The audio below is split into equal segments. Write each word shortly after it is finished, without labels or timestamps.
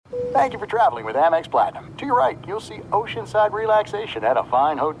Thank you for traveling with Amex Platinum. To your right, you'll see oceanside relaxation at a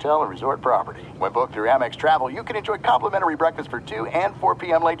fine hotel and resort property. When booked through Amex Travel, you can enjoy complimentary breakfast for 2 and 4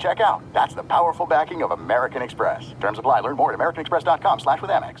 p.m. late checkout. That's the powerful backing of American Express. Terms apply. Learn more at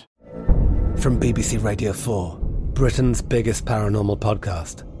americanexpress.com/withAmex. From BBC Radio 4, Britain's biggest paranormal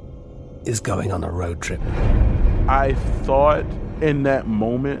podcast is going on a road trip. I thought in that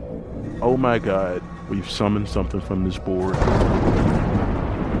moment, oh my God, we've summoned something from this board.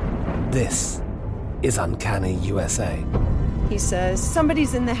 This is Uncanny USA. He says,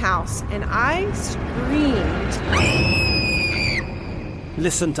 somebody's in the house, and I screamed.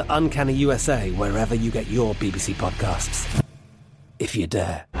 Listen to Uncanny USA wherever you get your BBC podcasts, if you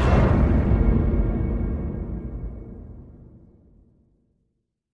dare.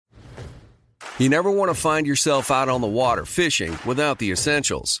 You never want to find yourself out on the water fishing without the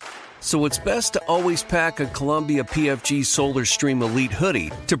essentials. So it's best to always pack a Columbia PFG Solar Stream Elite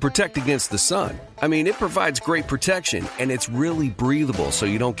hoodie to protect against the sun. I mean, it provides great protection, and it's really breathable so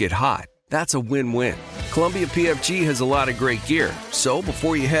you don't get hot. That's a win-win. Columbia PFG has a lot of great gear. So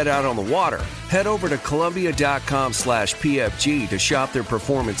before you head out on the water, head over to Columbia.com/PFG to shop their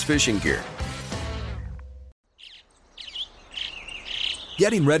performance fishing gear.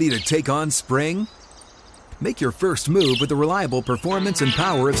 Getting ready to take on spring? Make your first move with the reliable performance and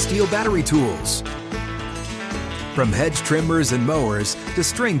power of Steel battery tools. From hedge trimmers and mowers to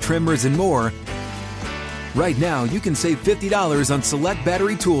string trimmers and more, right now you can save $50 on select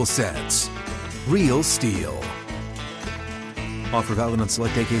battery tool sets. Real Steel. Offer valid on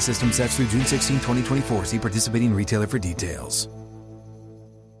select AK system sets through June 16, 2024. See participating retailer for details.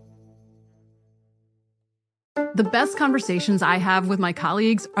 The best conversations I have with my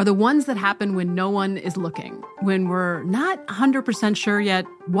colleagues are the ones that happen when no one is looking, when we're not 100% sure yet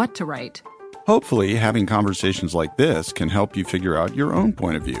what to write. Hopefully, having conversations like this can help you figure out your own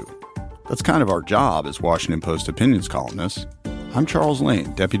point of view. That's kind of our job as Washington Post opinions columnists. I'm Charles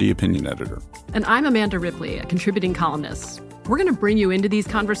Lane, Deputy Opinion Editor. And I'm Amanda Ripley, a contributing columnist. We're going to bring you into these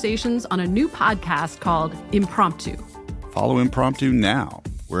conversations on a new podcast called Impromptu. Follow Impromptu now,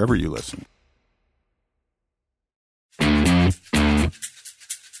 wherever you listen.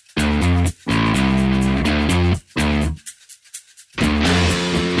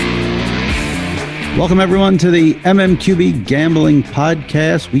 Welcome, everyone, to the MMQB Gambling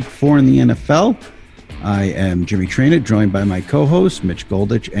Podcast, Week 4 in the NFL. I am Jimmy Traina, joined by my co-hosts, Mitch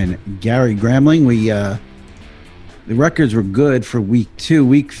Goldich and Gary Gramling. The records were good for Week 2.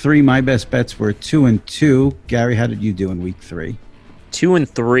 Week 3, my best bets were 2-2. Gary, how did you do in Week 3?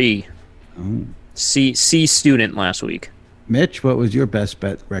 2-3. Oh. C student last week. Mitch, what was your best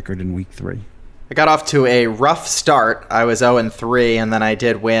bet record in Week 3? I got off to a rough start. I was 0-3, and then I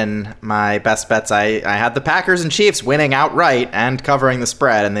did win my best bets. I had the Packers and Chiefs winning outright and covering the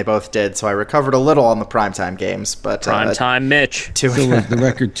spread, and they both did, so I recovered a little on the primetime games. But Primetime Mitch. So was the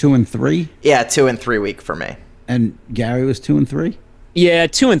record 2-3? Yeah, 2-3 week for me. And Gary was 2-3? Yeah,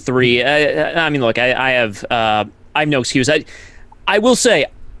 2-3. I mean, look, I have no excuse. I will say,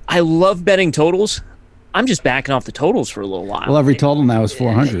 I love betting totals. I'm just backing off the totals for a little while. Well, every total now is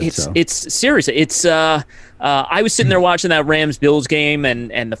 400. It's serious. I was sitting there watching that Rams-Bills game,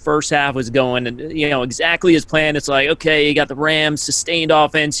 and the first half was going, exactly as planned. It's like, okay, you got the Rams, sustained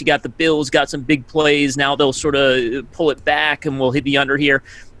offense. You got the Bills, got some big plays. Now they'll sort of pull it back, and we'll hit the under here.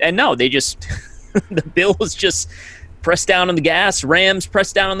 And no, they just the Bills just press down on the gas. Rams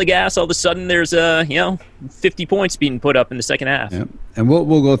press down on the gas. All of a sudden, there's 50 points being put up in the second half. Yep. And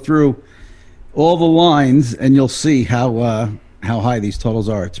we'll go through all the lines, and you'll see how high these totals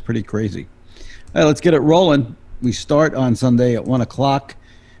are. It's pretty crazy. All right, let's get it rolling. We start on Sunday at 1 o'clock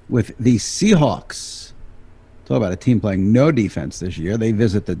with the Seahawks. Talk about a team playing no defense this year. They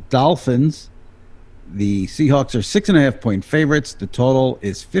visit the Dolphins. The Seahawks are 6.5-point favorites. The total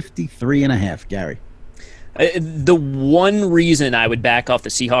is 53.5. Gary. The one reason I would back off the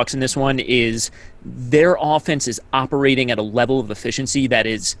Seahawks in this one is their offense is operating at a level of efficiency that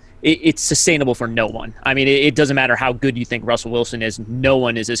is it's sustainable for no one. I mean, it doesn't matter how good you think Russell Wilson is. No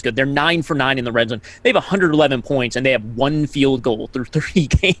one is as good. They're 9 for 9 in the red zone. They have 111 points, and they have 1 field goal through 30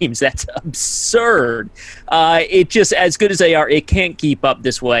 games. That's absurd. It just, as good as they are, it can't keep up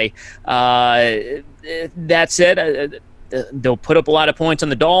this way. That said, they'll put up a lot of points on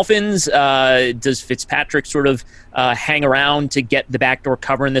the Dolphins. Does Fitzpatrick sort of hang around to get the backdoor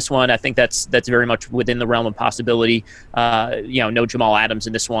cover in this one? I think that's very much within the realm of possibility. No Jamal Adams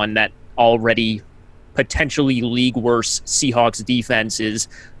in this one. That already potentially league worse Seahawks defense is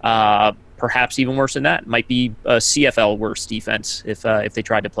perhaps even worse than that. Might be a CFL worse defense if they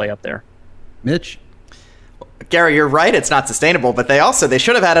tried to play up there. Mitch? Gary, you're right. It's not sustainable, but they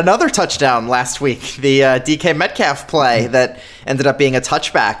should have had another touchdown last week. The DK Metcalf play that ended up being a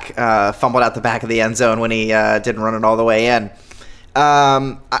touchback, fumbled out the back of the end zone when he didn't run it all the way in.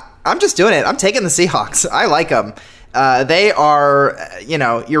 I'm just doing it. I'm taking the Seahawks. I like them. They are,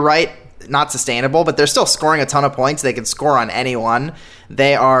 you're right, not sustainable, but they're still scoring a ton of points. They can score on anyone.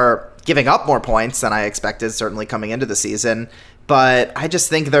 They are giving up more points than I expected, certainly coming into the season. But I just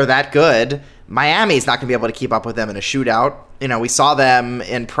think they're that good. Miami's not going to be able to keep up with them in a shootout. We saw them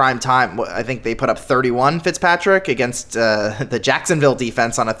in prime time. I think they put up 31, Fitzpatrick, against the Jacksonville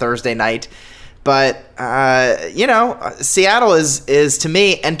defense on a Thursday night. But, Seattle is, to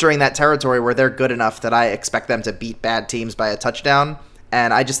me, entering that territory where they're good enough that I expect them to beat bad teams by a touchdown.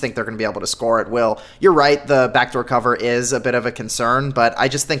 And I just think they're going to be able to score at will. You're right, the backdoor cover is a bit of a concern, but I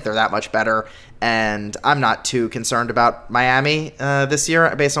just think they're that much better. And I'm not too concerned about Miami this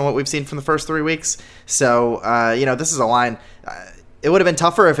year based on what we've seen from the first 3 weeks. So, this is a line. It would have been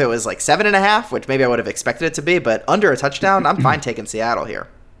tougher if it was like 7.5, which maybe I would have expected it to be. But under a touchdown, I'm fine taking Seattle here.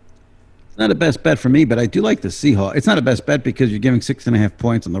 It's not a best bet for me, but I do like the Seahawks. It's not a best bet because you're giving 6.5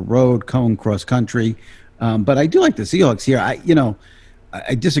 points on the road, going cross country. But I do like the Seahawks here.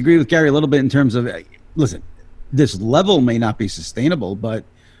 I disagree with Gary a little bit in terms of, listen, this level may not be sustainable, but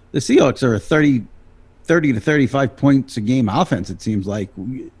the Seahawks are a 30 to 35 points a game offense, it seems like,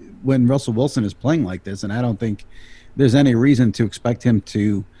 when Russell Wilson is playing like this. And I don't think there's any reason to expect him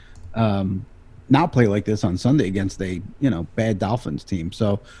to not play like this on Sunday against a, bad Dolphins team.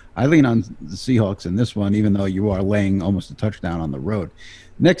 So I lean on the Seahawks in this one, even though you are laying almost a touchdown on the road.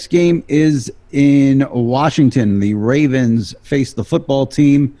 Next game is in Washington. The Ravens face the football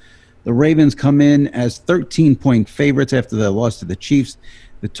team. The Ravens come in as 13-point favorites after their loss to the Chiefs.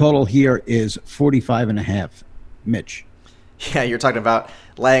 The total here is 45.5. Mitch. Yeah, you're talking about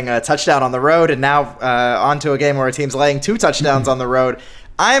laying a touchdown on the road, and now onto a game where a team's laying 2 touchdowns on the road.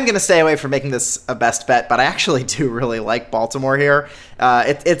 I am going to stay away from making this a best bet, but I actually do really like Baltimore here.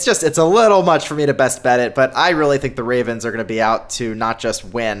 It's a little much for me to best bet it, but I really think the Ravens are going to be out to not just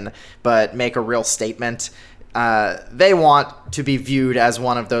win, but make a real statement. They want to be viewed as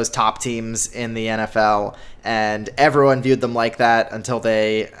one of those top teams in the NFL, and everyone viewed them like that until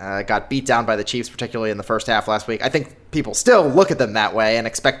they got beat down by the Chiefs, particularly in the first half last week. I think people still look at them that way and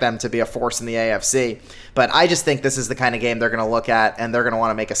expect them to be a force in the AFC, but I just think this is the kind of game they're going to look at, and they're going to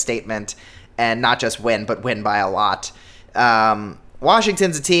want to make a statement and not just win, but win by a lot.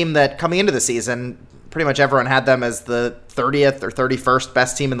 Washington's a team that, coming into the season, pretty much everyone had them as the 30th or 31st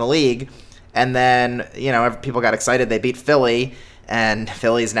best team in the league. And then, people got excited. They beat Philly, and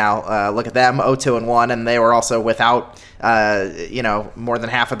Philly's now, look at them, 0-2-1, and they were also without, more than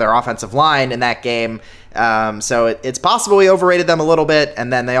half of their offensive line in that game. So it's possible we overrated them a little bit.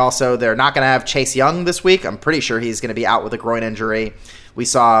 And then they're not going to have Chase Young this week. I'm pretty sure he's going to be out with a groin injury. We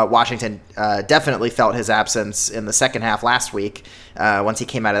saw Washington definitely felt his absence in the second half last week once he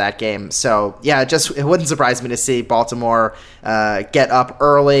came out of that game. So, yeah, it wouldn't surprise me to see Baltimore get up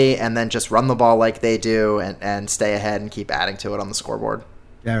early and then just run the ball like they do and stay ahead and keep adding to it on the scoreboard.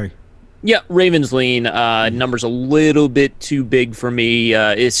 Gary. Yeah, Ravens lean. Number's a little bit too big for me,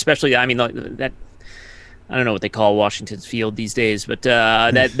 especially, that I don't know what they call Washington's field these days, but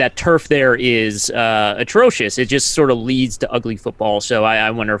that turf there is atrocious. It just sort of leads to ugly football. So I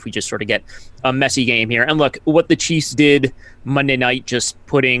wonder if we just sort of get a messy game here. And look, what the Chiefs did Monday night, just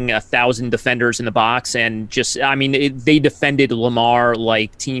putting 1,000 defenders in the box and they defended Lamar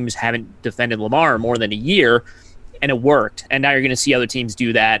like teams haven't defended Lamar more than a year, and it worked. And now you're going to see other teams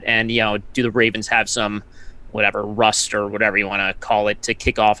do that. And, do the Ravens have some whatever rust or whatever you want to call it to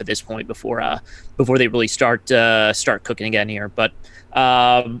kick off at this point before they really start cooking again here? But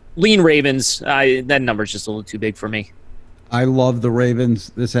lean Ravens. That number's just a little too big for me. I love the Ravens.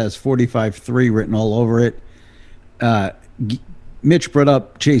 This has 45-3 written all over it. Mitch brought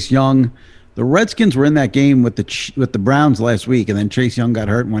up Chase Young. The Redskins were in that game with the Browns last week, and then Chase Young got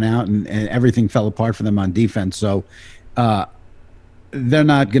hurt and went out, and everything fell apart for them on defense. So they're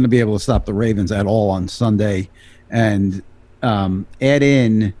not going to be able to stop the Ravens at all on Sunday. And add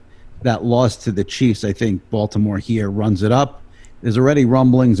in that loss to the Chiefs, I think Baltimore here runs it up. There's already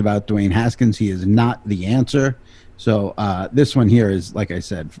rumblings about Dwayne Haskins. He is not the answer. So this one here is, like I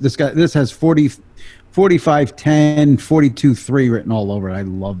said, this has 45-10, 42-3 written all over it. I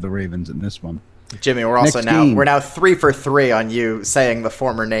love the Ravens in this one. Jimmy, we're now 3 for 3 on you saying the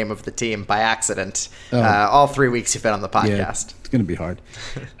former name of the team by accident. All 3 weeks you've been on the podcast. Yeah, it's going to be hard.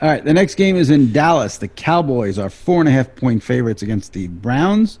 All right, the next game is in Dallas. The Cowboys are 4.5-point favorites against the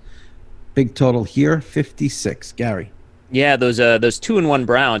Browns. Big total here, 56. Gary. Yeah, those 2-1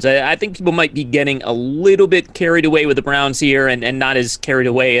 Browns. I think people might be getting a little bit carried away with the Browns here, and not as carried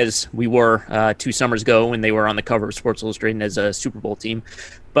away as we were 2 summers ago when they were on the cover of Sports Illustrated as a Super Bowl team.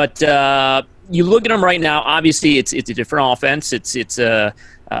 But you look at them right now. Obviously, it's a different offense. It's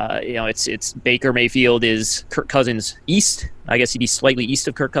Baker Mayfield is Kirk Cousins east. I guess he'd be slightly east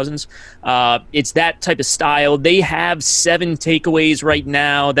of Kirk Cousins. It's that type of style. They have 7 takeaways right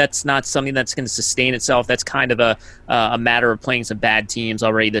now. That's not something that's going to sustain itself. That's kind of a matter of playing some bad teams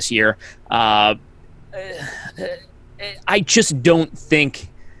already this year. I just don't think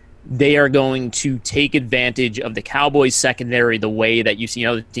they are going to take advantage of the Cowboys secondary the way that you've seen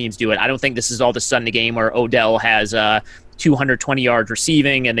other teams do it. I don't think this is all of a sudden a game where Odell has 220 yards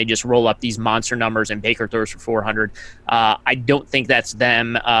receiving and they just roll up these monster numbers and Baker throws for 400. I don't think that's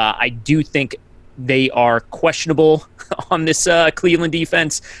them. I do think they are questionable on this Cleveland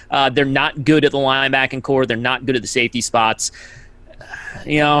defense. They're not good at the linebacking core. They're not good at the safety spots.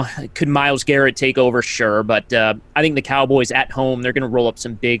 Could Myles Garrett take over? Sure. But I think the Cowboys at home, they're going to roll up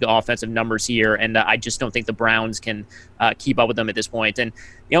some big offensive numbers here. And I just don't think the Browns can keep up with them at this point. And,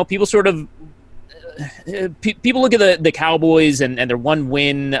 people sort of people look at the Cowboys and their one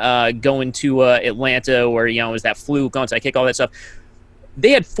win going to Atlanta where, it was that fluke, onside kick, all that stuff.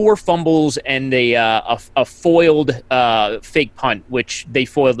 They had 4 fumbles and a foiled fake punt, which they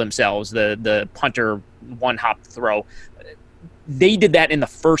foiled themselves, the punter one-hop throw. They did that in the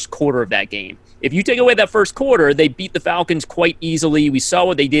first quarter of that game. If you take away that first quarter, they beat the Falcons quite easily. We saw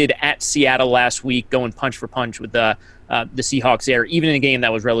what they did at Seattle last week, going punch for punch with the Seahawks there, even in a game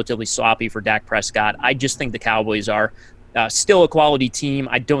that was relatively sloppy for Dak Prescott. I just think the Cowboys are still a quality team.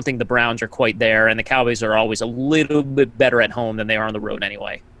 I don't think the Browns are quite there, and the Cowboys are always a little bit better at home than they are on the road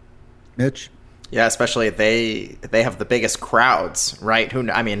anyway. Mitch? Yeah, especially they have the biggest crowds, right? Who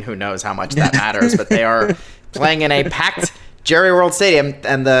knows how much that matters, but they are playing in a packed Jerry World Stadium,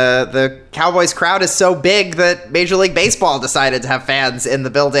 and the Cowboys crowd is so big that Major League Baseball decided to have fans in the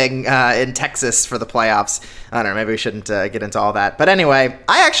building in Texas for the playoffs. I don't know, maybe we shouldn't get into all that. But anyway,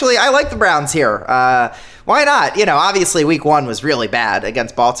 I like the Browns here. Why not? Obviously Week 1 was really bad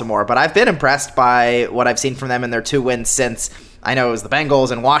against Baltimore, but I've been impressed by what I've seen from them in their 2 wins since. I know it was the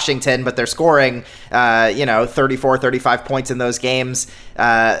Bengals and Washington, but they're scoring, 34, 35 points in those games.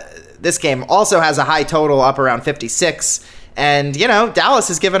 This game also has a high total up around 56. And, Dallas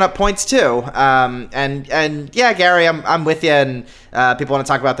has given up points too. And yeah, Gary, I'm with you. And people want to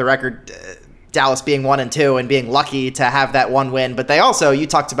talk about the record, Dallas being 1-2 and being lucky to have that 1 win. But they also, you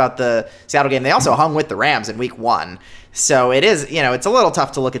talked about the Seattle game, they also hung with the Rams in Week 1. So it is, it's a little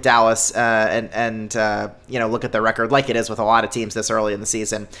tough to look at Dallas and look at their record like it is with a lot of teams this early in the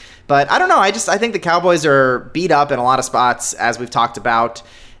season. But I don't know. I think the Cowboys are beat up in a lot of spots, as we've talked about.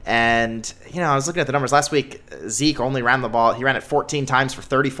 And, I was looking at the numbers last week. Zeke only ran the ball. He ran it 14 times for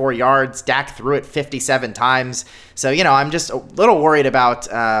 34 yards. Dak threw it 57 times. So, I'm just a little worried about,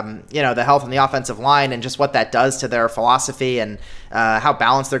 the health in the offensive line and just what that does to their philosophy and how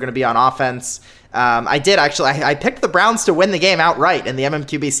balanced they're going to be on offense. I picked the Browns to win the game outright in the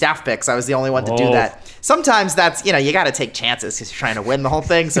MMQB staff picks. I was the only one to do that. Sometimes that's, you got to take chances because you're trying to win the whole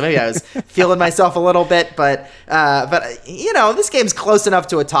thing. So maybe I was feeling myself a little bit, but this game's close enough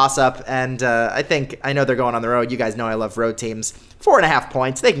to a toss up. And I know they're going on the road. You guys know I love road teams. 4.5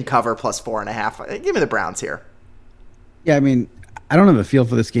 points. They can cover plus 4.5. Give me the Browns here. Yeah. I don't have a feel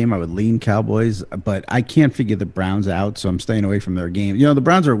for this game. I would lean Cowboys, but I can't figure the Browns out, so I'm staying away from their game. The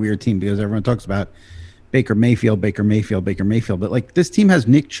Browns are a weird team because everyone talks about Baker Mayfield, but this team has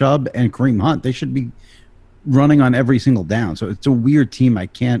Nick Chubb and Kareem Hunt. They should be running on every single down. So it's a weird team. I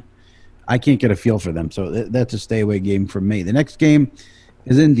can't get a feel for them. So that's a stay away game for me. The next game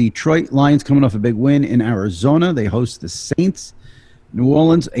is in Detroit. Lions coming off a big win in Arizona. They host the Saints. New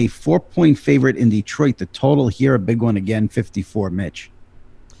Orleans, a 4-point favorite in Detroit. The total here, a big one again, 54, Mitch.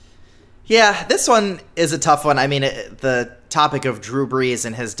 Yeah, this one is a tough one. The topic of Drew Brees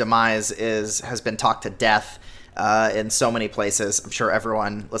and his demise has been talked to death in so many places. I'm sure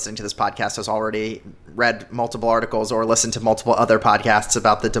everyone listening to this podcast has already read multiple articles or listened to multiple other podcasts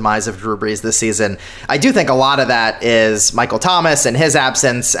about the demise of Drew Brees this season. I do think a lot of that is Michael Thomas and his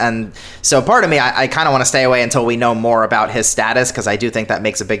absence. And so part of me, I kind of want to stay away until we know more about his status, because I do think that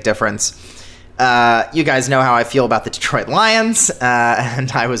makes a big difference. You guys know how I feel about the Detroit Lions,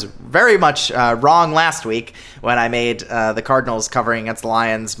 and I was very much wrong last week when I made the Cardinals covering against the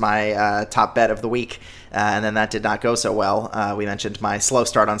Lions my top bet of the week, and then that did not go so well. We mentioned my slow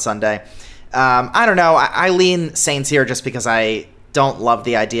start on Sunday. I don't know. I lean Saints here just because I don't love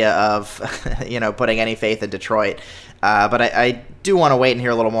the idea of putting any faith in Detroit, but I do want to wait and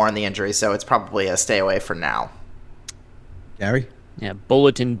hear a little more on the injury, so it's probably a stay away for now. Gary? Yeah,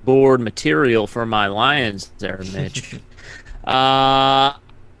 bulletin board material for my Lions there, Mitch. I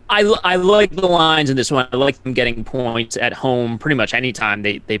like the Lions in this one. I like them getting points at home pretty much anytime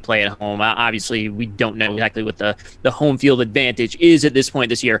they play at home. Obviously, we don't know exactly what the home field advantage is at this point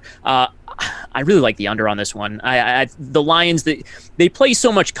this year. I really like the under on this one. The Lions, they play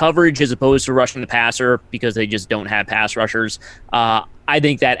so much coverage as opposed to rushing the passer because they just don't have pass rushers. I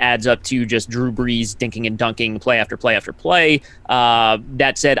think that adds up to just Drew Brees dinking and dunking play after play after play.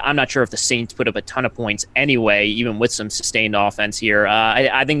 That said, I'm not sure if the Saints put up a ton of points anyway, even with some sustained offense here.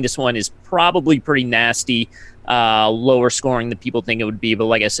 I think this one is probably pretty nasty, lower scoring than people think it would be. But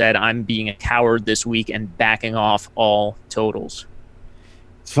like I said, I'm being a coward this week and backing off all totals.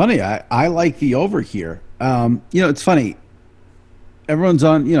 It's funny. I like the over here. It's funny. Everyone's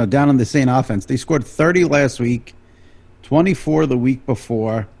on, down on the Saint offense. They scored 30 last week, 24 the week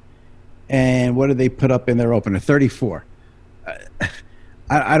before, and what did they put up in their opener? 34.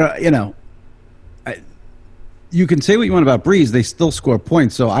 I don't, you can say what you want about Breeze. They still score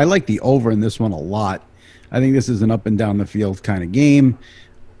points, so I like the over in this one a lot. I think this is an up and down the field kind of game.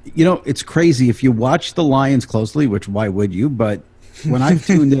 It's crazy. If you watch the Lions closely, which why would you, but when I've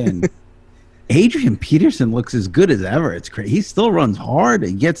tuned in, Adrian Peterson looks as good as ever. It's crazy. He still runs hard.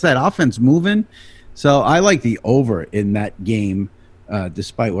 He gets that offense moving. So I like the over in that game,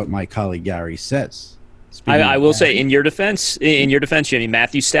 despite what my colleague Gary says. I will say, in your defense, Jimmy,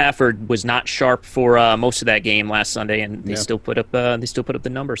 Matthew Stafford was not sharp for most of that game last Sunday, and they still put up the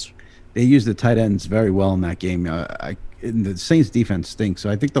numbers. They used the tight ends very well in that game. The Saints defense stinks, so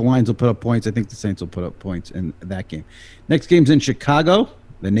I think the Lions will put up points. I think the Saints will put up points in that game. Next game's in Chicago.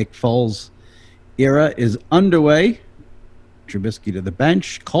 The Nick Foles era is underway. Trubisky to the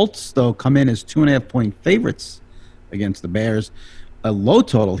bench. Colts, though, come in as 2.5-point favorites against the Bears. A low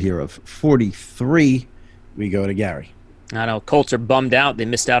total here of 43. We go to Gary. I know Colts are bummed out. They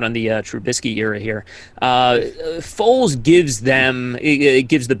missed out on the Trubisky era here. Foles gives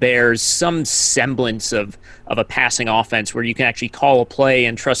the Bears some semblance of a passing offense where you can actually call a play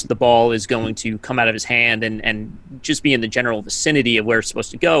and trust the ball is going to come out of his hand and just be in the general vicinity of where it's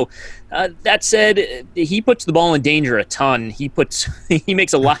supposed to go. That said, he puts the ball in danger a ton. He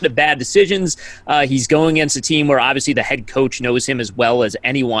makes a lot of bad decisions. He's going against a team where obviously the head coach knows him as well as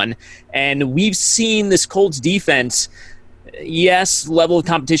anyone. And we've seen this Colts defense. Yes, level of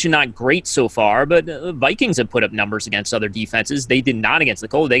competition not great so far, but Vikings have put up numbers against other defenses. They did not against the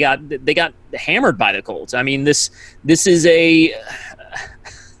Colts. They got hammered by the Colts. I mean, this is a.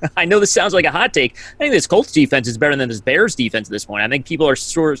 I know this sounds like a hot take. I think this Colts defense is better than this Bears defense at this point. I think people are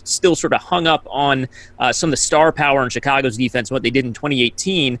still sort of hung up on some of the star power in Chicago's defense, what they did in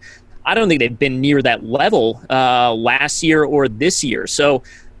 2018. I don't think they've been near that level last year or this year. So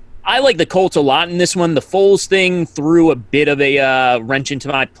I like the Colts a lot in this one. The Foles thing threw a bit of a wrench into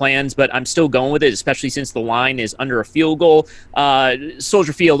my plans, but I'm still going with it, especially since the line is under a field goal.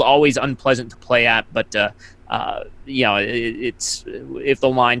 Soldier Field, always unpleasant to play at, but it's if the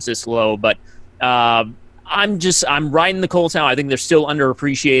line's this low. But I'm riding the Colts now. I think they're still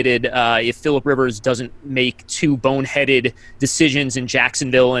underappreciated. If Phillip Rivers doesn't make two boneheaded decisions in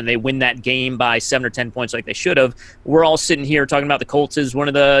Jacksonville and they win that game by 7 or 10 points like they should have, we're all sitting here talking about the Colts as one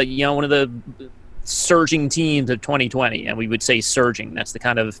of the surging teams of 2020, and we would say surging. That's the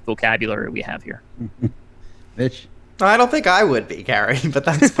kind of vocabulary we have here. Mitch? I don't think I would be, Gary, but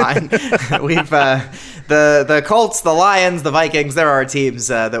that's fine. We've the Colts, the Lions, the Vikings. There are teams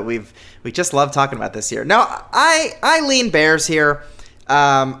that we just love talking about this year. Now, I lean Bears here.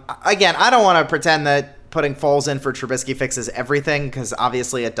 Again, I don't want to pretend that putting Foles in for Trubisky fixes everything, because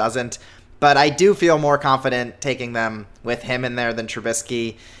obviously it doesn't. But I do feel more confident taking them with him in there than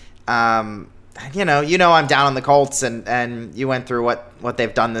Trubisky. I'm down on the Colts, and you went through what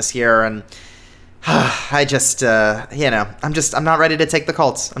they've done this year, and I just, I'm not ready to take the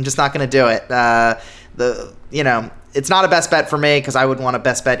Colts. I'm just not going to do it. It's not a best bet for me because I wouldn't want to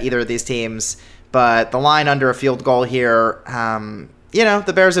best bet either of these teams. But the line under a field goal here,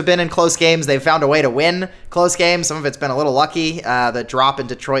 the Bears have been in close games. They've found a way to win close games. Some of it's been a little lucky. The drop in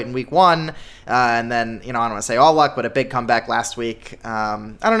Detroit in week 1. And then, I don't want to say all luck, but a big comeback last week.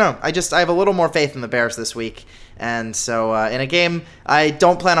 I don't know. I have a little more faith in the Bears this week. And so in a game I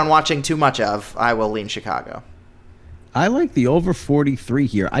don't plan on watching too much of, I will lean Chicago. I like the over 43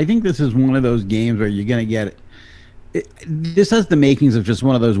 here. I think this is one of those games where you're going to get it. This has the makings of just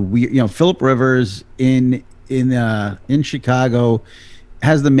one of those weird, Phillip Rivers in Chicago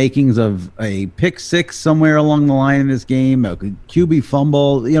has the makings of a pick six somewhere along the line in this game, a QB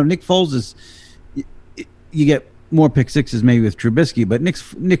fumble. Nick Foles is, you get more pick sixes maybe with Trubisky, but Nick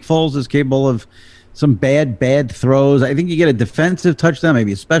Foles is capable of some bad throws. I think you get a defensive touchdown,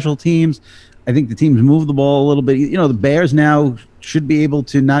 maybe a special teams. I think the teams move the ball a little bit. You know, the Bears now should be able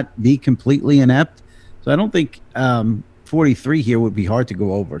to not be completely inept. So I don't think 43 here would be hard to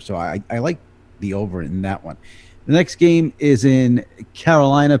go over. So I like the over in that one. The next game is in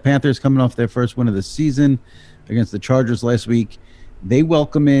Carolina. Panthers coming off their first win of the season against the Chargers last week. They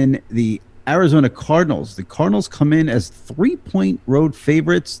welcome in the Arizona Cardinals. The Cardinals come in as 3-point road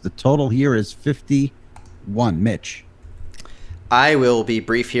favorites. The total here is 51. Mitch. I will be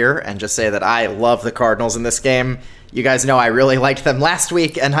brief here and just say that I love the Cardinals in this game. You guys know I really liked them last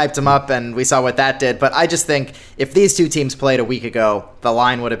week and hyped them up, and we saw what that did. But I just think if these two teams played a week ago, the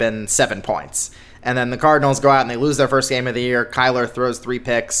line would have been 7 points. And then the Cardinals go out and they lose their first game of the year. Kyler throws 3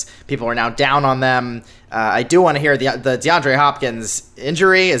 picks. People are now down on them. I do want to hear the DeAndre Hopkins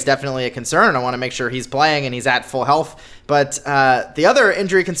injury is definitely a concern. I want to make sure he's playing and he's at full health. But the other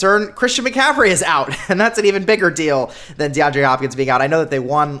injury concern, Christian McCaffrey is out, and that's an even bigger deal than DeAndre Hopkins being out. I know that they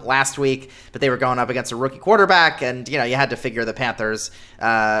won last week, but they were going up against a rookie quarterback, and you had to figure the Panthers,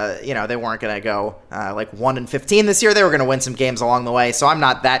 they weren't going to go like 1-15 this year. They were going to win some games along the way, so I'm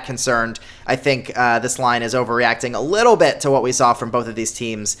not that concerned. I think this line is overreacting a little bit to what we saw from both of these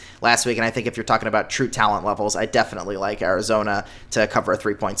teams last week, and I think if you're talking about true talent levels, I definitely like Arizona to cover a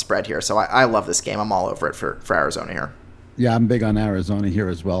 3-point spread here. So I love this game. I'm all over it for Arizona here. Yeah, I'm big on Arizona here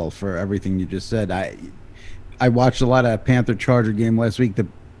as well for everything you just said. I watched a lot of Panther-Charger game last week.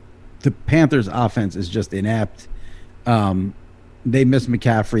 The Panthers' offense is just inept. They miss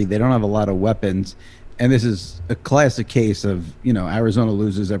McCaffrey. They don't have a lot of weapons. And this is a classic case of, Arizona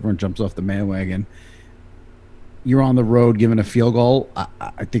loses, everyone jumps off the bandwagon. You're on the road given a field goal.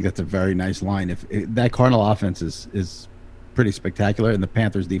 I think that's a very nice line. If that Cardinal offense is pretty spectacular, and the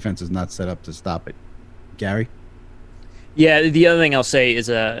Panthers' defense is not set up to stop it. Gary? Yeah, the other thing I'll say is,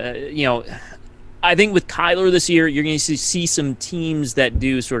 I think with Kyler this year, you're going to see some teams that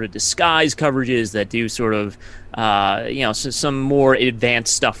do sort of disguise coverages, that do sort of, some more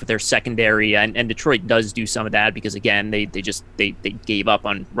advanced stuff with their secondary, and Detroit does do some of that because, again, they gave up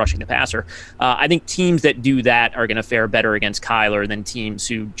on rushing the passer. I think teams that do that are going to fare better against Kyler than teams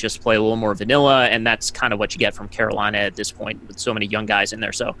who just play a little more vanilla, and that's kind of what you get from Carolina at this point with so many young guys in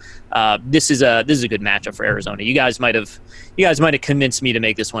there. So this is a good matchup for Arizona. You guys might have convinced me to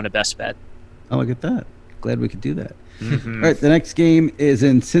make this one a best bet. Oh, look at that. Glad we could do that. Mm-hmm. All right, the next game is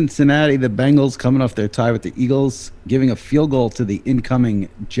in Cincinnati. The Bengals coming off their tie with the Eagles, giving a field goal to the incoming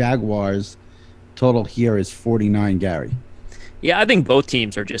Jaguars. Total here is 49, Gary. Yeah, I think both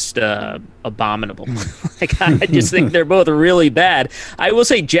teams are just abominable. I just think they're both really bad. I will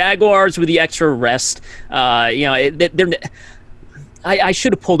say Jaguars with the extra rest, I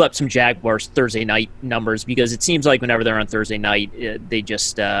should have pulled up some Jaguars Thursday night numbers because it seems like whenever they're on Thursday night, they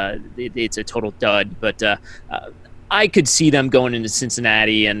just it's a total dud. But I could see them going into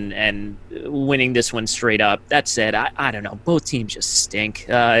Cincinnati and winning this one straight up. That said, I don't know. Both teams just stink.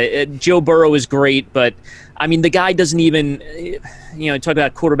 Joe Burrow is great, but I mean, the guy doesn't even, talk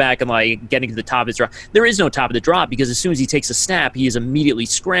about quarterback and like getting to the top of his drop. There is no top of the drop because as soon as he takes a snap, he is immediately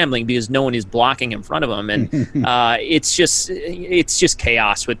scrambling because no one is blocking in front of him. And it's just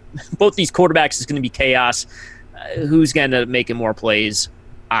chaos. With both these quarterbacks, it's going to be chaos. Who's going to make more plays?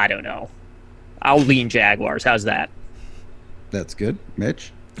 I don't know. I'll lean Jaguars. How's that? That's good.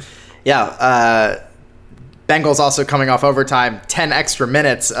 Mitch? Yeah, Bengals also coming off overtime, 10 extra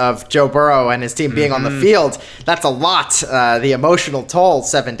minutes of Joe Burrow and his team being on the field. That's a lot, the emotional toll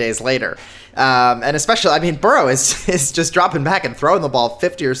 7 days later. And especially, Burrow is just dropping back and throwing the ball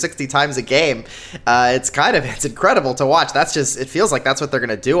 50 or 60 times a game. It's incredible to watch. It feels like that's what they're going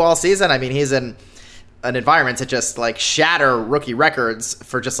to do all season. He's in an environment to just like shatter rookie records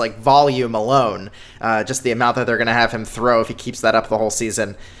for just like volume alone. Just the amount that they're going to have him throw if he keeps that up the whole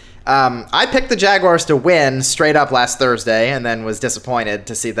season. I picked the Jaguars to win straight up last Thursday and then was disappointed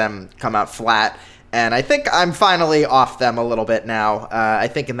to see them come out flat. And I think I'm finally off them a little bit now. I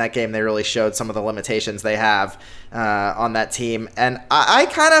think in that game they really showed some of the limitations they have on that team. And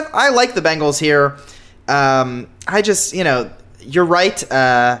I like the Bengals here. You're right.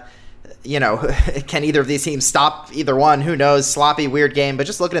 Can either of these teams stop either one? Who knows? Sloppy, weird game. But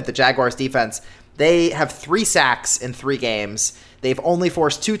just looking at the Jaguars defense, they have 3 sacks in 3 games. They've only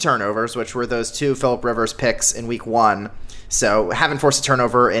forced 2 turnovers, which were those 2 Phillip Rivers picks in week 1. So haven't forced a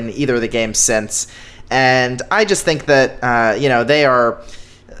turnover in either of the games since. And I just think that, they are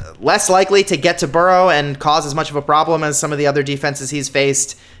less likely to get to Burrow and cause as much of a problem as some of the other defenses he's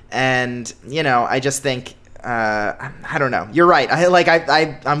faced. And, I just think, I don't know. You're right.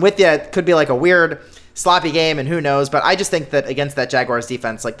 I'm with you. It could be like a weird sloppy game, and who knows. But I just think that against that Jaguars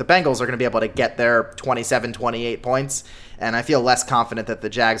defense, like the Bengals are going to be able to get their 27, 28 points. And I feel less confident that the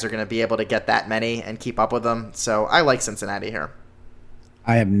Jags are going to be able to get that many and keep up with them. So I like Cincinnati here.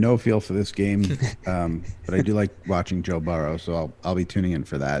 I have no feel for this game, but I do like watching Joe Burrow, so I'll be tuning in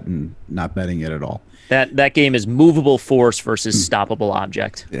for that and not betting it at all. That game is movable force versus stoppable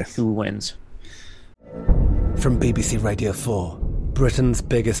object. Yes. Who wins? From BBC Radio 4, Britain's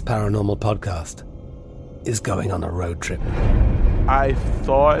biggest paranormal podcast is going on a road trip. I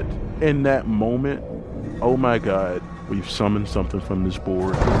thought in that moment, oh my God, we've summoned something from this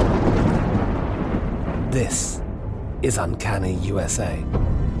board. This is Uncanny USA.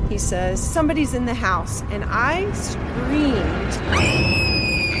 He says, somebody's in the house, and I screamed.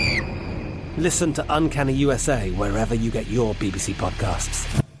 Listen to Uncanny USA wherever you get your BBC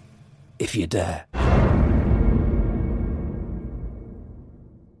podcasts, if you dare.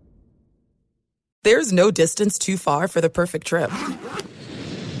 There's no distance too far for the perfect trip.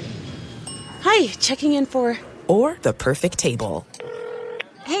 Hi, checking in for... Or the perfect table.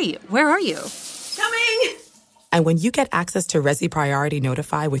 Hey, where are you? Coming! And when you get access to Resi Priority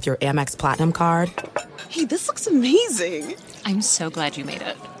Notify with your Amex Platinum card... Hey, this looks amazing. I'm so glad you made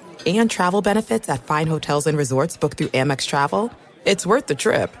it. And travel benefits at fine hotels and resorts booked through Amex Travel, it's worth the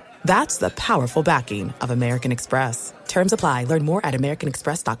trip. That's the powerful backing of American Express. Terms apply. Learn more at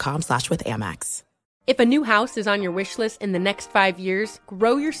americanexpress.com/withAmex. If a new house is on your wish list in the next 5 years,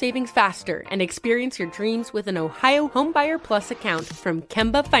 grow your savings faster and experience your dreams with an Ohio Homebuyer Plus account from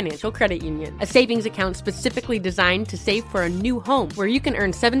Kemba Financial Credit Union. A savings account specifically designed to save for a new home, where you can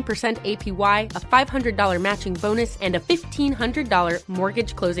earn 7% APY, a $500 matching bonus, and a $1,500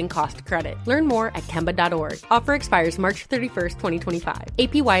 mortgage closing cost credit. Learn more at Kemba.org. Offer expires March 31st, 2025.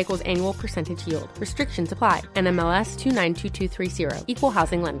 APY equals annual percentage yield. Restrictions apply. NMLS 292230. Equal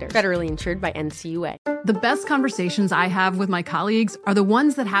housing lender. Federally insured by NCUA. The best conversations I have with my colleagues are the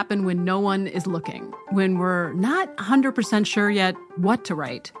ones that happen when no one is looking, when we're not 100% sure yet what to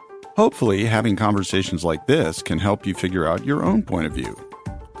write. Hopefully, having conversations like this can help you figure out your own point of view.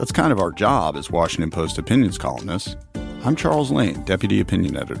 That's kind of our job as Washington Post opinions columnists. I'm Charles Lane, Deputy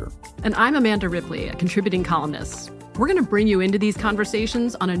Opinion Editor. And I'm Amanda Ripley, a contributing columnist. We're going to bring you into these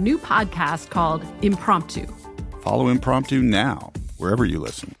conversations on a new podcast called Impromptu. Follow Impromptu now, wherever you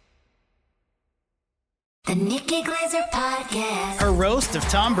listen. The Nikki Glazer Podcast. Her roast of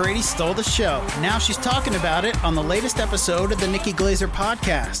Tom Brady stole the show. Now she's talking about it on the latest episode of the Nikki Glazer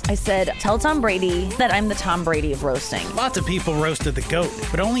Podcast. I said, tell Tom Brady that I'm the Tom Brady of roasting. Lots of people roasted the GOAT,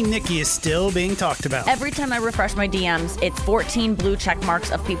 but only Nikki is still being talked about. Every time I refresh my DMs, it's 14 blue check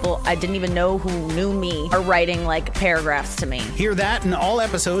marks of people I didn't even know who knew me are writing like paragraphs to me. Hear that in all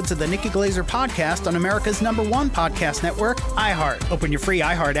episodes of the Nikki Glazer Podcast on America's #1 podcast network, iHeart. Open your free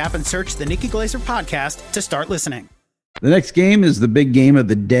iHeart app and search the Nikki Glazer Podcast to start listening. The next game is the big game of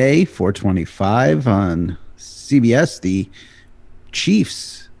the day, 4:25 on CBS. The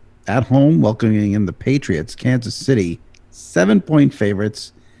Chiefs at home welcoming in the Patriots, Kansas City, 7-point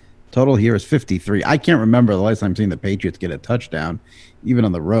favorites. Total here is 53. I can't remember the last time I've seen the Patriots get a touchdown, even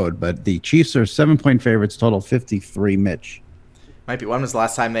on the road, but the Chiefs are 7-point favorites, total 53. Mitch. Might be. When was the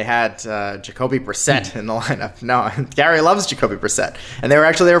last time they had Jacoby Brissett in the lineup? No, Gary loves Jacoby Brissett, and they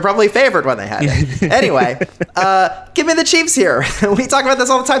were probably favored when they had it. Anyway, give me the Chiefs here. We talk about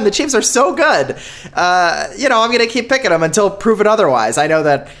this all the time. The Chiefs are so good. I'm going to keep picking them until proven otherwise. I know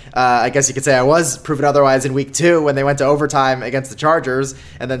that I guess you could say I was proven otherwise in week 2 when they went to overtime against the Chargers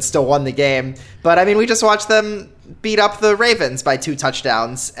and then still won the game. But I mean, we just watched them beat up the Ravens by 2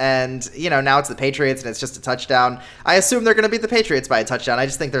 touchdowns, and now it's the Patriots and it's just a touchdown. I assume they're going to beat the Patriots by a touchdown. I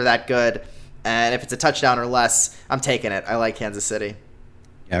just think they're that good, and if it's a touchdown or less, I'm taking it. I like Kansas City.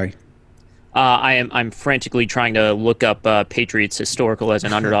 Gary? I'm frantically trying to look up Patriots historical as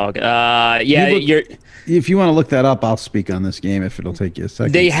an underdog. If you want to look that up, I'll speak on this game if it'll take you a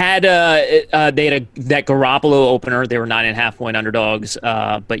second. They had that Garoppolo opener. They were 9.5-point underdogs,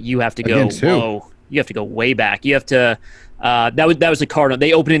 but you have to go low. You have to go way back. You have to. That was the Cardinals.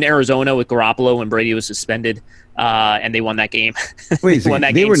 They opened in Arizona with Garoppolo when Brady was suspended, and they won that game. Wait,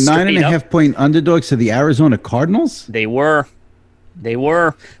 they were 9.5-point underdogs to the Arizona Cardinals? They were.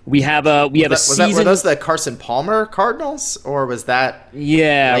 We have a season. Were those the Carson Palmer Cardinals, or was that?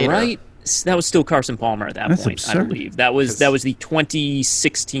 Yeah, later? right. That was still Carson Palmer at that point, absurd. I believe. That was the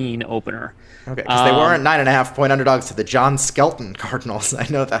 2016 opener. Okay, because they weren't 9.5-point underdogs to the John Skelton Cardinals. I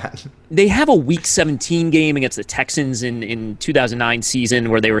know that. They have a Week 17 game against the Texans in 2009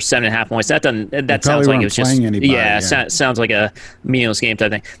 season where they were 7.5 points. That sounds like it was just anybody, sounds like a meaningless game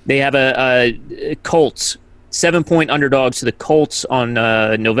type thing. They have a Colts 7-point underdogs to the Colts on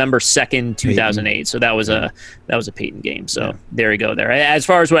November 2nd, 2008. So that was a Peyton game. So there you go there. As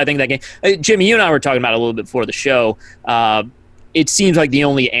far as what I think of that game, Jimmy, you and I were talking about it a little bit before the show. It seems like the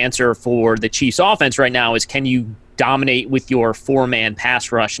only answer for the Chiefs offense right now is, can you dominate with your 4-man pass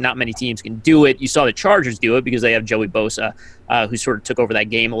rush? Not many teams can do it. You saw the Chargers do it because they have Joey Bosa, who sort of took over that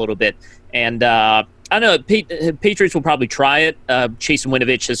game a little bit. And I don't know, Patriots will probably try it. Chase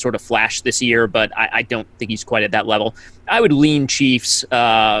Winovich has sort of flashed this year, but I don't think he's quite at that level. I would lean Chiefs,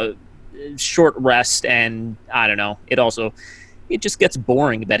 short rest, and I don't know. It just gets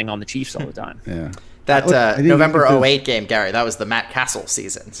boring betting on the Chiefs all the time. Yeah. That November 08 game, Gary, that was the Matt Castle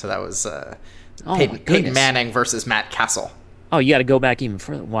season. So that was Peyton Manning versus Matt Castle. Oh, you got to go back even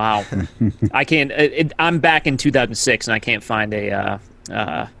further. Wow. I can't. I'm back in 2006, and I can't find a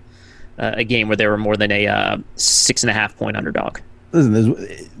game where they were more than a 6.5-point underdog.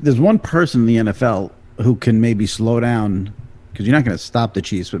 Listen, there's one person in the NFL who can maybe slow down, because you're not going to stop the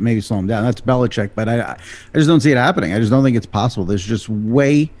Chiefs, but maybe slow them down. That's Belichick, but I just don't see it happening. I just don't think it's possible. There's just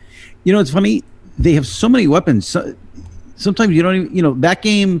it's funny. They have so many weapons. Sometimes you don't even, that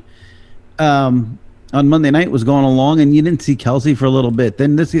game on Monday night was going along, and you didn't see Kelsey for a little bit.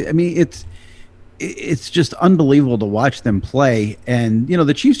 Then it's just unbelievable to watch them play. And,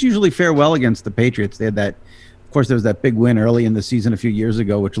 the Chiefs usually fare well against the Patriots. They had that, of course, there was that big win early in the season a few years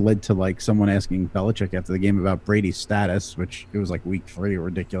ago, which led to someone asking Belichick after the game about Brady's status, which it was week 3,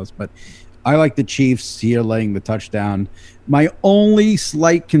 ridiculous. But I like the Chiefs here laying the touchdown. My only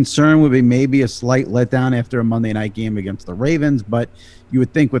slight concern would be maybe a slight letdown after a Monday night game against the Ravens, but you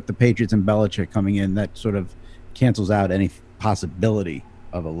would think with the Patriots and Belichick coming in, that sort of cancels out any possibility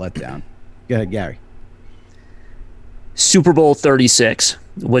of a letdown. Go ahead, Gary. Super Bowl 36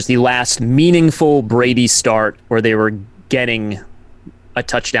 was the last meaningful Brady start where they were getting a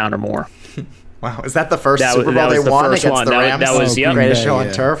touchdown or more. Wow, is that the first Super Bowl they won against the Rams? That was greatest show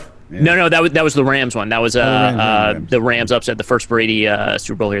on turf. Yeah. No, that was the Rams one. That was the Rams upset the first Brady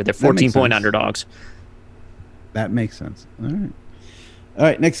Super Bowl here. They're 14-point underdogs. That makes sense. All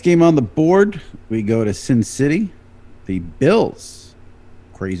right, next game on the board, we go to Sin City. The Bills,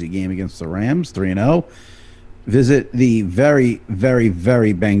 crazy game against the Rams, 3-0. Visit the very, very,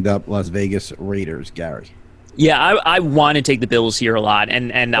 very banged up Las Vegas Raiders, Gary. Yeah, I want to take the Bills here a lot,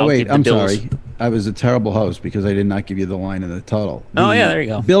 and I'll give the Bills. Sorry. I was a terrible host because I did not give you the line and the total. There you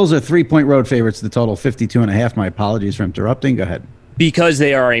go. Bills are 3-point road favorites. The total 52.5. My apologies for interrupting. Go ahead. Because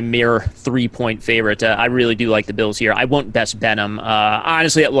they are a mere 3-point favorite, I really do like the Bills here. I won't best bet them.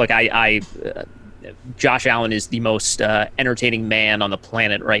 Honestly, look, Josh Allen is the most entertaining man on the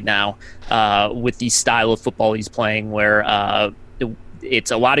planet right now with the style of football he's playing, where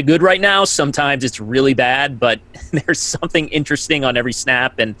it's a lot of good right now. Sometimes it's really bad, but there's something interesting on every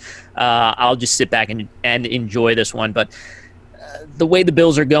snap, and I'll just sit back and enjoy this one. But the way the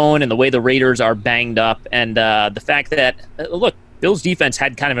Bills are going and the way the Raiders are banged up, and the fact that, look, Bills defense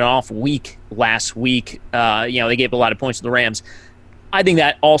had kind of an off week last week. They gave a lot of points to the Rams. I think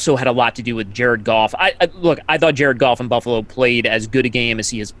that also had a lot to do with Jared Goff. I thought Jared Goff in Buffalo played as good a game as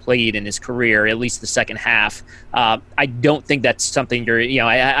he has played in his career, at least the second half. I don't think that's something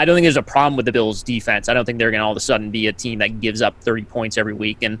I don't think there's a problem with the Bills' defense. I don't think they're going to all of a sudden be a team that gives up 30 points every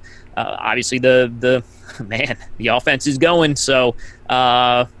week. And obviously the offense is going. So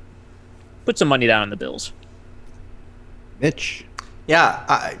put some money down on the Bills. Mitch.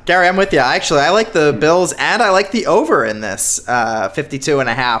 Yeah, Gary, I'm with you. Actually, I like the Bills, and I like the over in this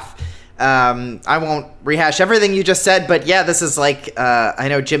 52.5. I won't rehash everything you just said, but yeah, this is I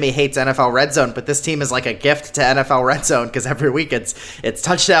know Jimmy hates NFL Red Zone, but this team is like a gift to NFL Red Zone because every week it's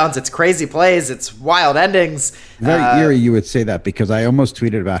touchdowns, it's crazy plays, it's wild endings. Very eerie you would say that, because I almost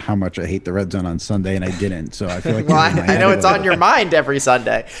tweeted about how much I hate the Red Zone on Sunday, and I didn't. So I feel like well, I know it's on your mind every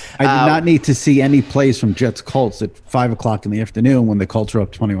Sunday. I did not need to see any plays from Jets Colts at 5:00 in the afternoon when the Colts are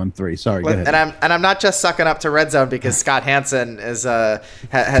up 21-3. Sorry, go ahead. And I'm not just sucking up to Red Zone because Scott Hansen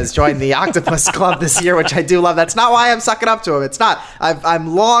has joined the Octopus Club this year, which I do love. That's not why I'm sucking up to him. It's not.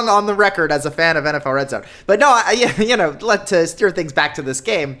 I'm long on the record as a fan of NFL Red Zone. But no, to steer things back to this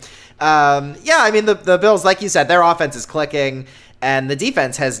game. The Bills, like you said, their offense is clicking, and the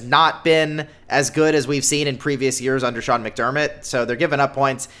defense has not been as good as we've seen in previous years under Sean McDermott, so they're giving up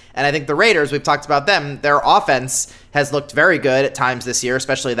points. And I think the Raiders, we've talked about them, their offense has looked very good at times this year,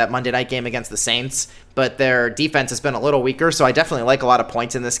 especially that Monday night game against the Saints, but their defense has been a little weaker, so I definitely like a lot of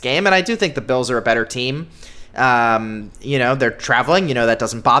points in this game, and I do think the Bills are a better team. They're traveling, that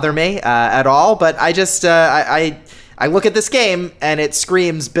doesn't bother me at all, but I just... I look at this game and it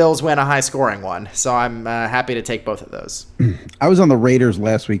screams Bills win a high-scoring one. So I'm happy to take both of those. I was on the Raiders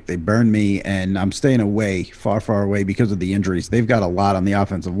last week. They burned me, and I'm staying away, far away because of the injuries. They've got a lot on the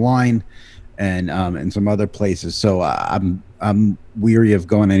offensive line and some other places. So I'm weary of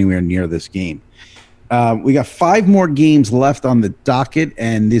going anywhere near this game. We got 5 more games left on the docket,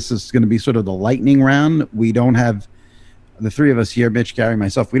 and this is going to be sort of the lightning round. We don't have the 3 of us here, Mitch, Gary,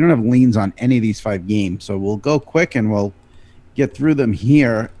 myself. We don't have leans on any of these 5 games, so we'll go quick and we'll get through them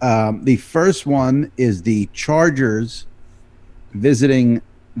here. The first one is the Chargers visiting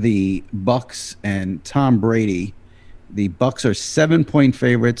the Bucks and Tom Brady. The Bucks are 7-point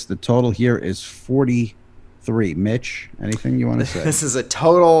favorites. The total here is 43. Mitch, anything you want to say? This is a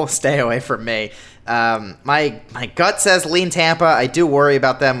total stay away from me. My gut says lean Tampa. I do worry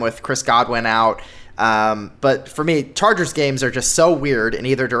about them with Chris Godwin out. But for me, Chargers games are just so weird in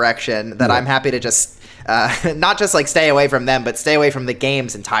either direction that I'm happy to just not just like stay away from them, but stay away from the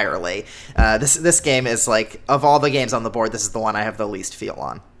games entirely. This game is like, of all the games on the board, this is the one I have the least feel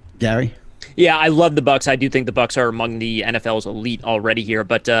on. Gary? Yeah, I love the Bucks. I do think the Bucks are among the NFL's elite already here.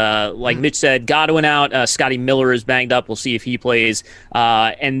 But like Mitch said, Godwin out. Scotty Miller is banged up. We'll see if he plays.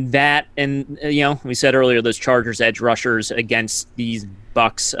 And we said earlier, those Chargers edge rushers against these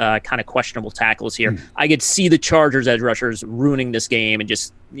Bucks kind of questionable tackles here. I could see the Chargers edge rushers ruining this game and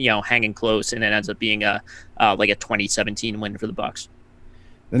just hanging close, and it ends up being a 2017 win for the Bucks.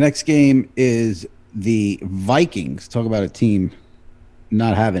 The next game is the Vikings. Talk about a team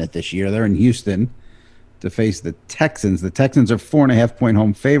not having it this year. They're in Houston to face the Texans. The Texans are 4.5-point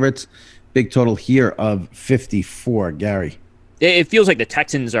home favorites. Big total here of 54. Gary? It feels like the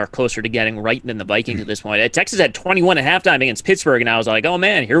Texans are closer to getting right than the Vikings at this point. Texas had 21 at halftime against Pittsburgh, and I was like, oh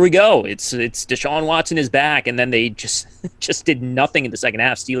man, here we go. It's Deshaun Watson is back, and then they just did nothing in the second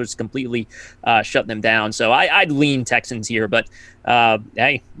half. Steelers completely shut them down. So I'd lean Texans here, but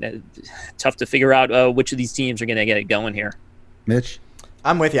hey, tough to figure out which of these teams are going to get it going here. Mitch?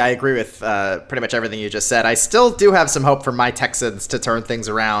 I'm with you. I agree with pretty much everything you just said. I still do have some hope for my Texans to turn things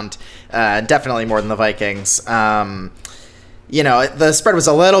around, definitely more than the Vikings. The spread was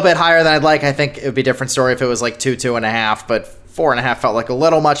a little bit higher than I'd like. I think it would be a different story if it was like 2.5, but 4.5 felt like a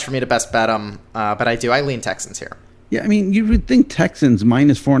little much for me to best bet them. But I lean Texans here. Yeah, I mean, you would think Texans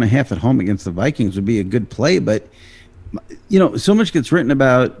minus 4.5 at home against the Vikings would be a good play, but so much gets written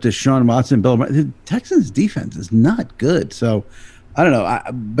about Deshaun Watson, Bill. The Texans' defense is not good, so I don't know.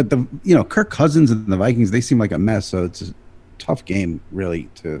 But Kirk Cousins and the Vikings, they seem like a mess, so it's a tough game really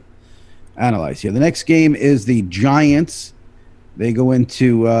to analyze here. The next game is the Giants. They go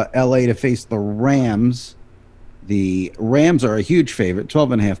into L.A. to face the Rams. The Rams are a huge favorite,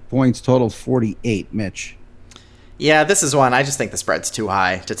 12.5 points, total 48. Mitch? Yeah, this is one. I just think the spread's too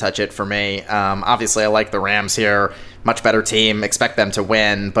high to touch it for me. Obviously, I like the Rams here. Much better team. Expect them to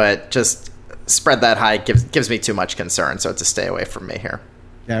win, but just spread that high gives me too much concern, so it's a stay away from me here.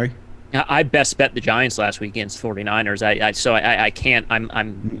 Gary? I best bet the Giants last week against 49ers. I can't.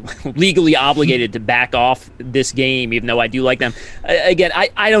 I'm legally obligated to back off this game, even though I do like them. Again,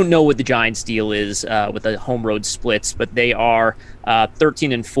 I don't know what the Giants' deal is with the home road splits, but they are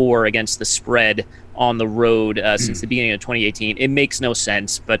 13-4 against the spread on the road since the beginning of 2018. It makes no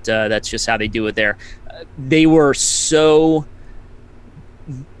sense, but that's just how they do it there. They were so.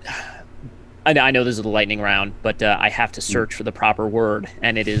 I know this is the lightning round, but I have to search for the proper word,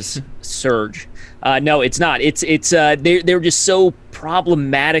 and it is surge. No, it's not. They're just so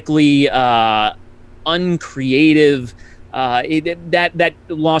problematically uncreative. That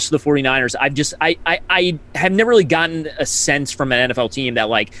loss to the 49ers, I have never really gotten a sense from an NFL team that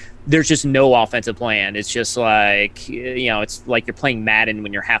like there's just no offensive plan. It's just like it's like you're playing Madden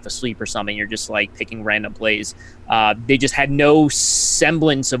when you're half asleep or something. You're just like picking random plays. They just had no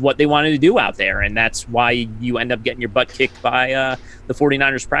semblance of what they wanted to do out there, and that's why you end up getting your butt kicked by the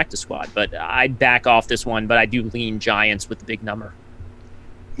 49ers practice squad. But I'd back off this one, but I do lean Giants with the big number.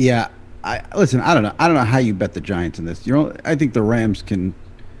 Yeah. Listen, I don't know how you bet the Giants in this. I think the Rams can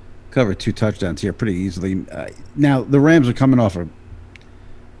cover 2 touchdowns here pretty easily. Now, the Rams are coming off a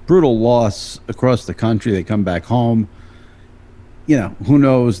brutal loss across the country. They come back home. Who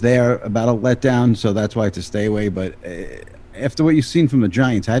knows? They're about a letdown, so that's why it's a stay away. But after what you've seen from the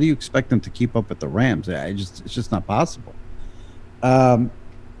Giants, how do you expect them to keep up with the Rams? It's just not possible.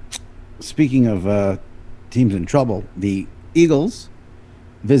 Speaking of teams in trouble, the Eagles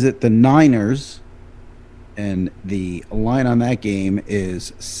visit the Niners, and the line on that game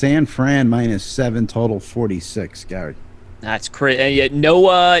is San Fran -7, total 46. Gary? That's crazy. No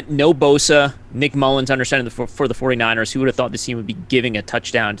Bosa. Nick Mullins understanding for the 49ers. Who would have thought this team would be giving a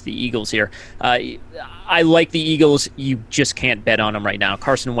touchdown to the Eagles here? I like the Eagles. You just can't bet on them right now.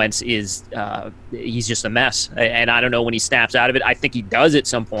 Carson Wentz is he's just a mess. And I don't know when he snaps out of it. I think he does at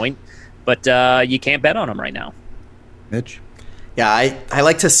some point. But you can't bet on him right now. Mitch? Yeah, I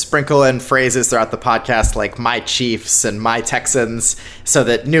like to sprinkle in phrases throughout the podcast like my Chiefs and my Texans so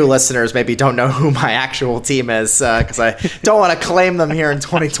that new listeners maybe don't know who my actual team is because I don't want to claim them here in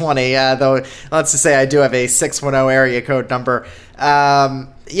 2020, though let's just say I do have a 610 area code number. I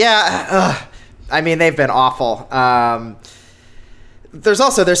mean, they've been awful.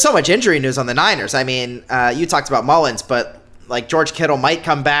 There's so much injury news on the Niners. I mean, you talked about Mullins, but like George Kittle might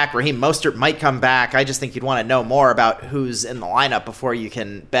come back, Raheem Mostert might come back. I just think you'd want to know more about who's in the lineup before you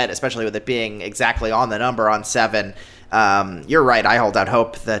can bet, especially with it being exactly on the number on 7. You're right. I hold out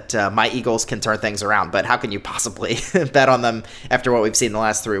hope that my Eagles can turn things around, but how can you possibly bet on them after what we've seen the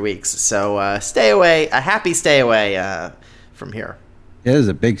last 3 weeks? So stay away, a happy stay away from here. It is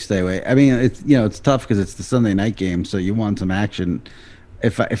a big stay away. I mean, it's tough because it's the Sunday night game, so you want some action.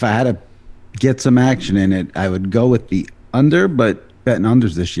 If I had to get some action in it, I would go with the under, but betting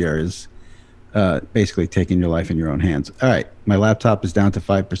unders this year is basically taking your life in your own hands. All right, my laptop is down to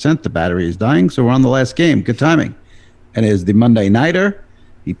 5%. The battery is dying, so we're on the last game. Good timing. And it is the Monday Nighter.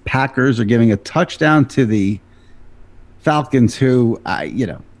 The Packers are giving a touchdown to the Falcons, who,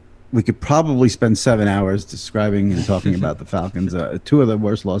 we could probably spend 7 hours describing and talking about the Falcons. 2 of the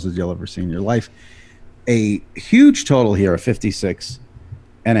worst losses you'll ever see in your life. A huge total here of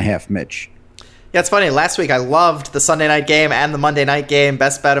 56.5, Mitch. Yeah, it's funny. Last week I loved the Sunday night game and the Monday night game.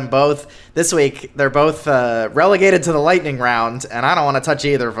 Best bet them both. This week they're both relegated to the lightning round, and I don't want to touch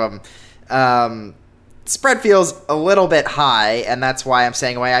either of them. Spread feels a little bit high, and that's why I'm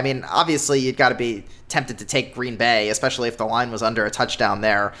staying away. I mean, obviously you'd got to be tempted to take Green Bay, especially if the line was under a touchdown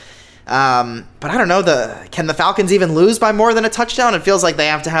there. But I don't know, can the Falcons even lose by more than a touchdown? It feels like they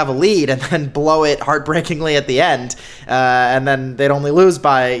have to have a lead and then blow it heartbreakingly at the end, and then they'd only lose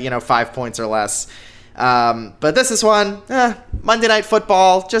by 5 points or less. But this is one, Monday Night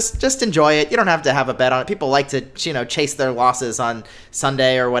Football, just enjoy it. You don't have to have a bet on it. People like to chase their losses on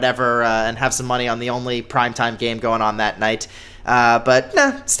Sunday or whatever and have some money on the only primetime game going on that night.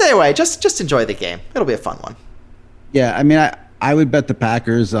 But stay away. Just enjoy the game. It'll be a fun one. Yeah, I mean, I would bet the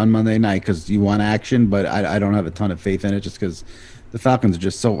Packers on Monday night because you want action, but I don't have a ton of faith in it just because the Falcons are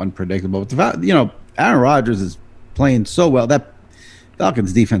just so unpredictable. Aaron Rodgers is playing so well. That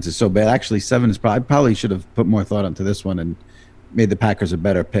Falcons defense is so bad. Actually, 7 is I probably should have put more thought into this one and made the Packers a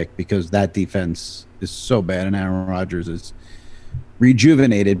better pick because that defense is so bad and Aaron Rodgers is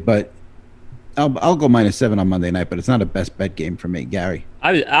rejuvenated. But I'll go -7 on Monday night, but it's not a best bet game for me, Gary.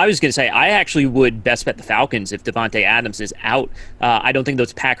 I was going to say, I actually would best bet the Falcons if Devontae Adams is out. I don't think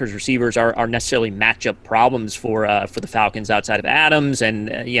those Packers receivers are necessarily matchup problems for the Falcons outside of Adams. And,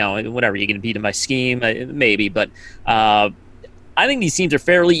 whatever, you're going to beat them by scheme, maybe. But I think these teams are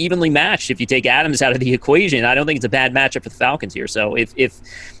fairly evenly matched if you take Adams out of the equation. I don't think it's a bad matchup for the Falcons here. So if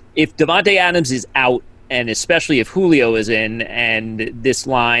Devontae Adams is out, and especially if Julio is in and this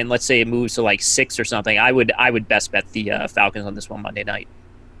line, let's say it moves to like 6 or something, I would best bet the Falcons on this one Monday night.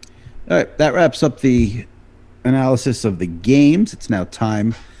 All right, that wraps up the analysis of the games. It's now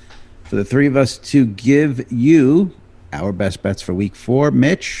time for the three of us to give you our best bets for week 4.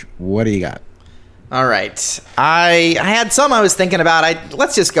 Mitch, what do you got? All right. I had some I was thinking about.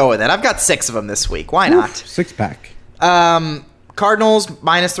 Let's just go with it. I've got 6 of them this week. Why not? 6-pack. Cardinals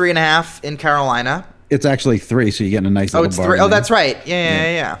 -3.5 in Carolina. It's actually 3, so you're getting a nice little bargain. 3. Oh, that's right.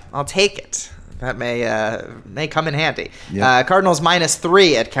 Yeah. I'll take it. That may come in handy. Yep. Cardinals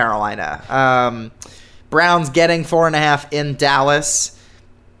 -3 at Carolina. Browns getting 4.5 in Dallas.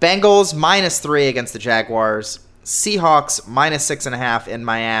 Bengals -3 against the Jaguars. Seahawks -6.5 in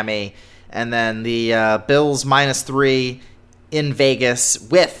Miami. And then the Bills -3 in Vegas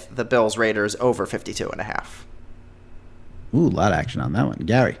with the Bills Raiders over 52.5. Ooh, a lot of action on that one.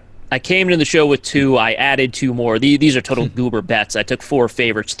 Gary. I came to the show with 2. I added 2 more. These are total goober bets. I took 4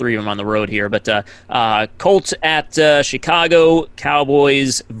 favorites, 3 of them on the road here. But Colts at Chicago,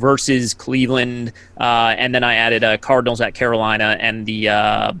 Cowboys versus Cleveland, and then I added Cardinals at Carolina and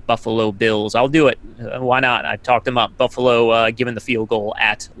the Buffalo Bills. I'll do it. Why not? I talked them up. Buffalo given the field goal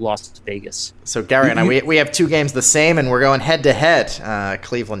at Las Vegas. So Gary and I, we have 2 games the same, and we're going head-to-head,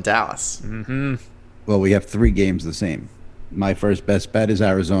 Cleveland-Dallas. Mm-hmm. Well, we have 3 games the same. My first best bet is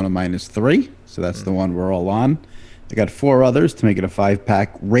Arizona -3, so that's the one we're all on. I got 4 others to make it a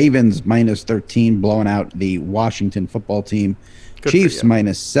 5-pack. Ravens -13, blowing out the Washington football team. Good Chiefs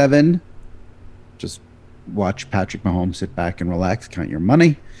 -7, just watch Patrick Mahomes sit back and relax, count your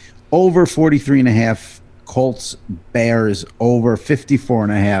money. Over 43.5 Colts, Bears. Over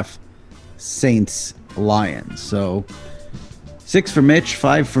 54.5 Saints, Lions. So 6 for Mitch,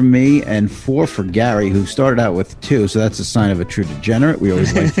 5 for me, and 4 for Gary, who started out with 2. So that's a sign of a true degenerate. We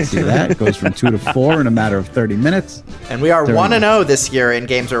always like to see that. It goes from 2 to 4 in a matter of 30 minutes. And we are 1-0 this year in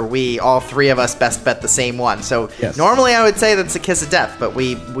games where all 3 of us best bet the same one. So Normally I would say that's a kiss of death, but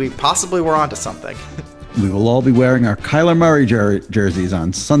we possibly were onto something. We will all be wearing our Kyler Murray jerseys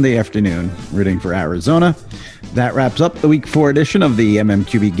on Sunday afternoon, rooting for Arizona. That wraps up the Week 4 edition of the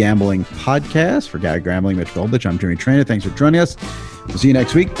MMQB Gambling Podcast. For Gary Grambling, Mitch Goldich, I'm Jimmy Trainer. Thanks for joining us. We'll see you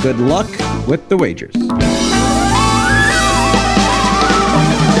next week. Good luck with the wagers.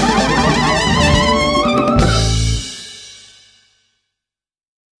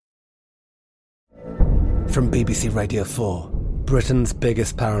 From BBC Radio 4, Britain's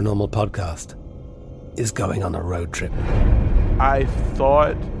biggest paranormal podcast is going on a road trip. I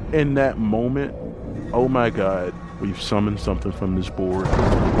thought in that moment, oh my God, we've summoned something from this board.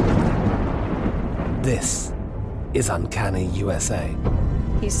 This is Uncanny USA.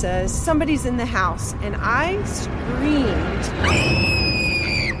 He says, somebody's in the house, and I screamed.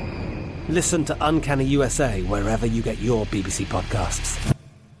 Listen to Uncanny USA wherever you get your BBC podcasts,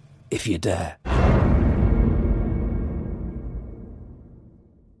 if you dare.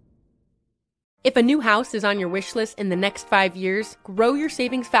 If a new house is on your wish list in the next 5 years, grow your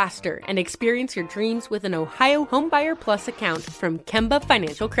savings faster and experience your dreams with an Ohio Homebuyer Plus account from Kemba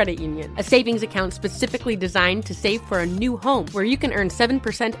Financial Credit Union. A savings account specifically designed to save for a new home, where you can earn 7%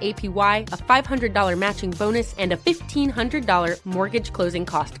 APY, a $500 matching bonus, and a $1,500 mortgage closing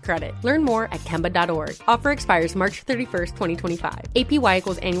cost credit. Learn more at Kemba.org. Offer expires March 31st, 2025. APY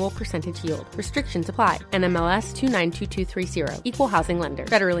equals annual percentage yield. Restrictions apply. NMLS 292230. Equal housing lender.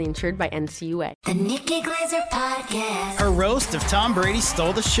 Federally insured by NCUA. The Nikki Glaser Podcast. Her roast of Tom Brady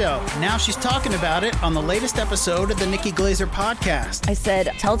stole the show. Now she's talking about it on the latest episode of the Nikki Glaser Podcast. I said,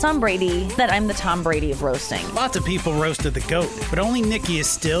 tell Tom Brady that I'm the Tom Brady of roasting. Lots of people roasted the GOAT, but only Nikki is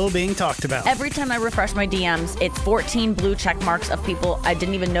still being talked about. Every time I refresh my DMs, it's 14 blue check marks of people I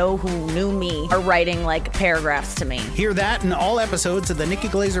didn't even know who knew me are writing like paragraphs to me. Hear that in all episodes of the Nikki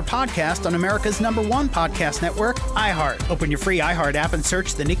Glaser Podcast on America's #1 podcast network, iHeart. Open your free iHeart app and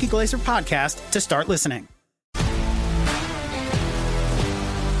search the Nikki Glaser Podcast to start listening.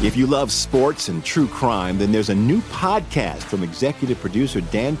 If you love sports and true crime, then there's a new podcast from executive producer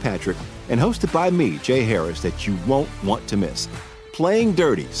Dan Patrick and hosted by me, Jay Harris, that you won't want to miss. Playing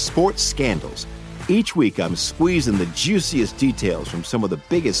Dirty: Sports Scandals. Each week, I'm squeezing the juiciest details from some of the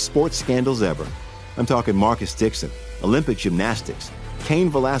biggest sports scandals ever. I'm talking Marcus Dixon, Olympic gymnastics, Cain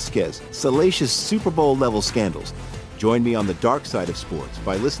Velasquez, salacious Super Bowl-level scandals. Join me on the dark side of sports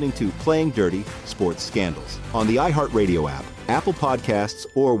by listening to Playing Dirty: Sports Scandals on the iHeartRadio app, Apple Podcasts,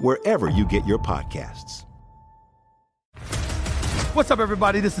 or wherever you get your podcasts. What's up,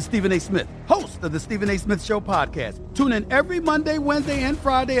 everybody? This is Stephen A. Smith, host of the Stephen A. Smith Show podcast. Tune in every Monday, Wednesday, and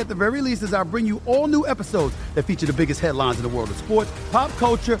Friday at the very least as I bring you all new episodes that feature the biggest headlines in the world of sports, pop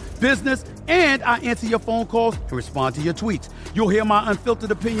culture, business, and I answer your phone calls and respond to your tweets. You'll hear my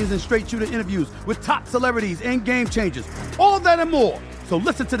unfiltered opinions and straight-shooter interviews with top celebrities and game changers. All that and more. So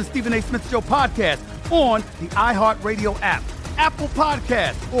listen to the Stephen A. Smith Show podcast on the iHeartRadio app, Apple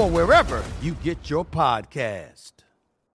Podcasts, or wherever you get your podcast.